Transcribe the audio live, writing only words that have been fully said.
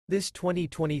This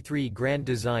 2023 Grand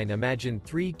Design Imagine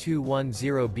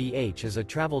 3210BH is a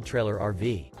travel trailer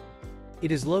RV. It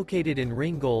is located in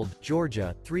Ringgold,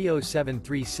 Georgia,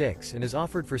 30736 and is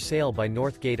offered for sale by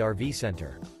Northgate RV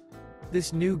Center.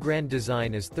 This new Grand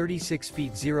Design is 36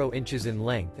 feet 0 inches in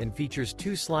length and features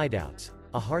 2 slideouts,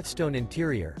 a HEARTHSTONE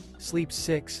interior, sleeps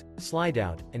 6,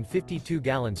 slideout, and 52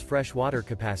 gallons fresh water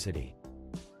capacity.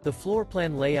 The floor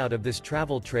plan layout of this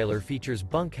travel trailer features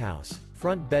bunkhouse,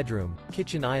 front bedroom,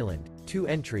 kitchen island, 2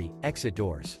 entry, exit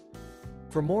doors.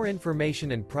 For more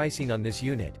information and pricing on this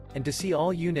unit, and to see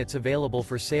all units available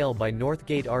for sale by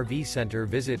Northgate RV Center,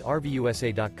 visit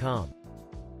RVUSA.com.